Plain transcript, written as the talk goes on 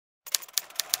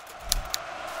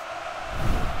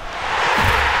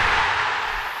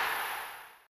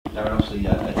Darren, obviously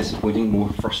a disappointing, more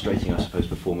frustrating, I suppose,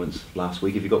 performance last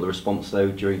week. Have you got the response, though,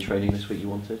 during training this week you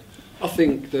wanted? I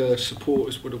think the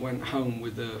supporters would have went home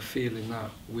with the feeling that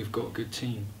we've got a good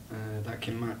team that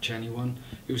can match anyone.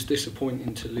 It was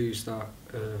disappointing to lose that.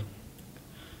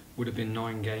 Would have been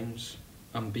 9 games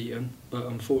unbeaten, but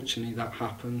unfortunately that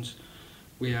happened.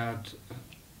 We had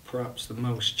perhaps the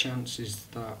most chances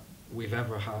that we've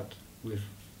ever had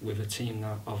with a team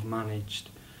that I've managed.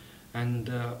 And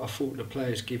I thought the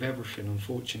players give everything.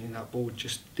 Unfortunately, that ball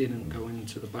just didn't go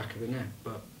into the back of the net.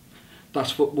 But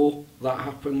that's football. That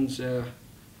happens.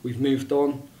 We've moved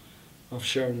on. I've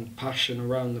shown passion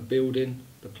around the building.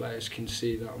 The players can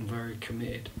see that I'm very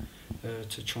committed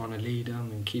to trying to lead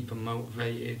them and keep them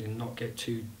motivated and not get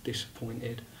too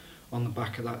disappointed on the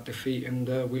back of that defeat.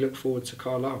 And we look forward to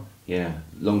Carlisle. Yeah,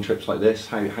 long trips like this,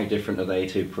 how different are they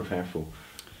to prepare for?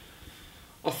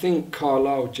 I think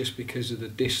Carlisle, just because of the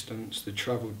distance, the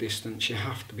travel distance, you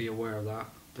have to be aware of that.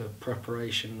 The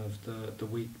preparation of the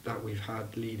week that we've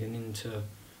had leading into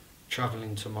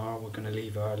travelling tomorrow, we're going to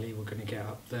leave early, we're going to get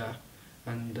up there,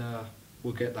 and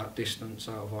we'll get that distance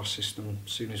out of our system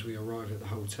as soon as we arrive at the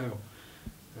hotel.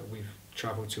 We've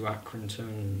travelled to Accrington,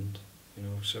 and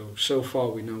so far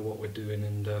we know what we're doing,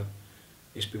 and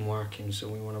it's been working, so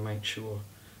we want to make sure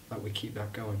that we keep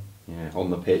that going. Yeah, on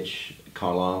the pitch,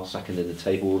 Carlisle second in the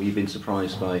table. Have you been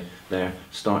surprised by their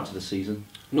start to the season?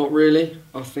 Not really.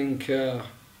 I think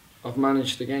I've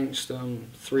managed against them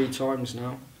 3 times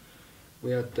now.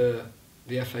 We had the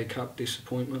FA Cup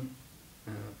disappointment.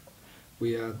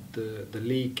 We had the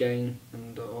league game,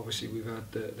 and obviously we've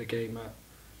had the game at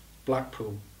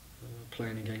Blackpool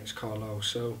playing against Carlisle.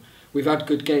 So we've had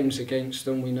good games against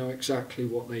them. We know exactly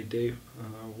what they do.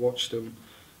 I watched them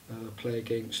play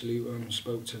against Luton,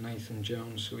 spoke to Nathan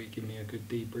Jones, so he gave me a good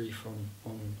debrief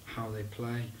on how they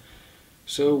play.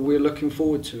 So we're looking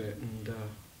forward to it, and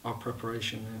our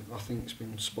preparation, I think, has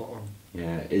been spot on.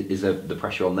 Yeah, is there the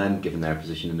pressure on them, given their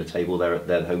position in the table? They're at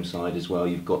their home side as well.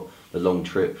 You've got the long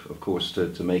trip, of course,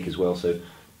 to make as well. So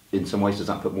in some ways, does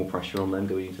that put more pressure on them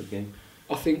going into the game?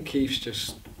 I think Keith's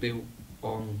just built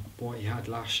on what he had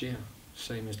last year,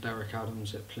 same as Derek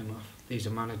Adams at Plymouth. These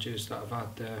are managers that have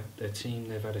had their team,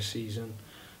 they've had a season.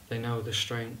 They know the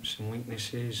strengths and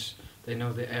weaknesses. They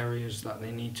know the areas that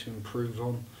they need to improve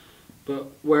on. But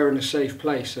we're in a safe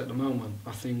place at the moment.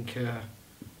 I think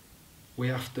we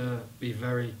have to be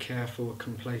very careful of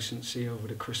complacency over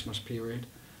the Christmas period,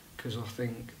 because I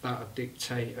think that'll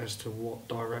dictate as to what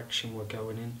direction we're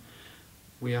going in.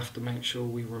 We have to make sure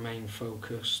we remain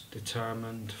focused,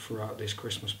 determined throughout this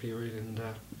Christmas period, and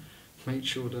make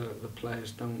sure the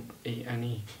players don't eat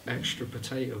any extra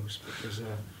potatoes, because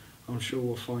I'm sure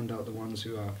we'll find out the ones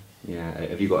who have. Yeah,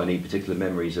 have you got any particular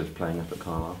memories of playing up at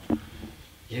Carlisle?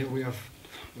 Yeah, we have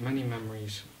many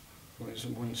memories. It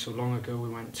wasn't so long ago we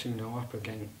went 2-0 up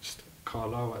against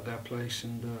Carlisle at their place,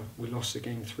 and we lost the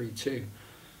game 3-2.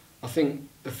 I think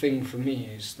the thing for me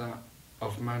is that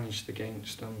I've managed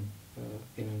against them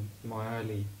in my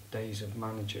early days of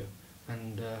manager,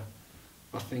 and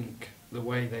I think the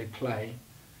way they play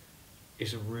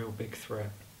is a real big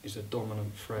threat, is a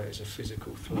dominant threat, is a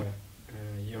physical threat.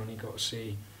 You only got to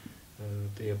see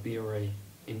the Abire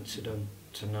incident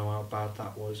to know how bad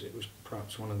that was. It was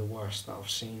perhaps one of the worst that I've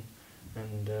seen,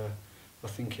 and I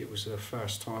think it was the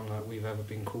first time that we've ever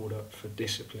been called up for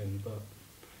discipline. But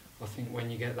I think when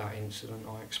you get that incident,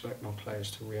 I expect my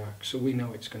players to react. So we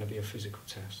know it's going to be a physical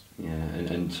test. Yeah,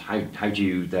 and how do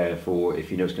you therefore,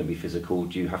 if you know it's going to be physical,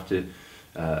 do you have to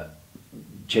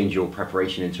change your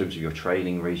preparation in terms of your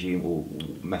training regime or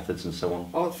methods and so on?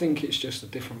 I think it's just a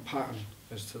different pattern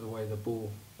as to the way the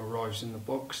ball arrives in the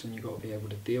box, and you've got to be able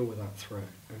to deal with that threat.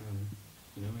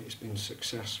 It's been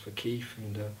success for Keith,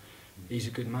 and he's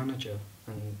a good manager,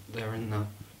 and they're in that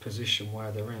position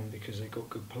where they're in because they've got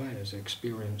good players,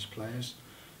 experienced players,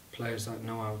 players that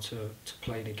know how to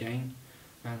play the game,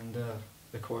 and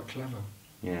they're quite clever.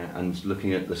 Yeah, and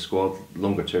looking at the squad,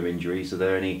 longer term injuries, are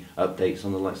there any updates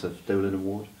on the likes of Dolan and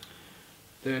Ward?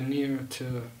 They're nearer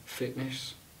to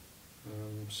fitness,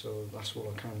 so that's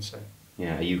all I can say.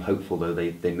 Yeah, are you hopeful though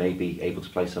they may be able to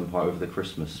play some part over the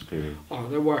Christmas period? Oh,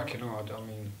 they're working hard. I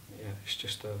mean, yeah, it's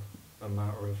just a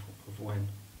matter of when.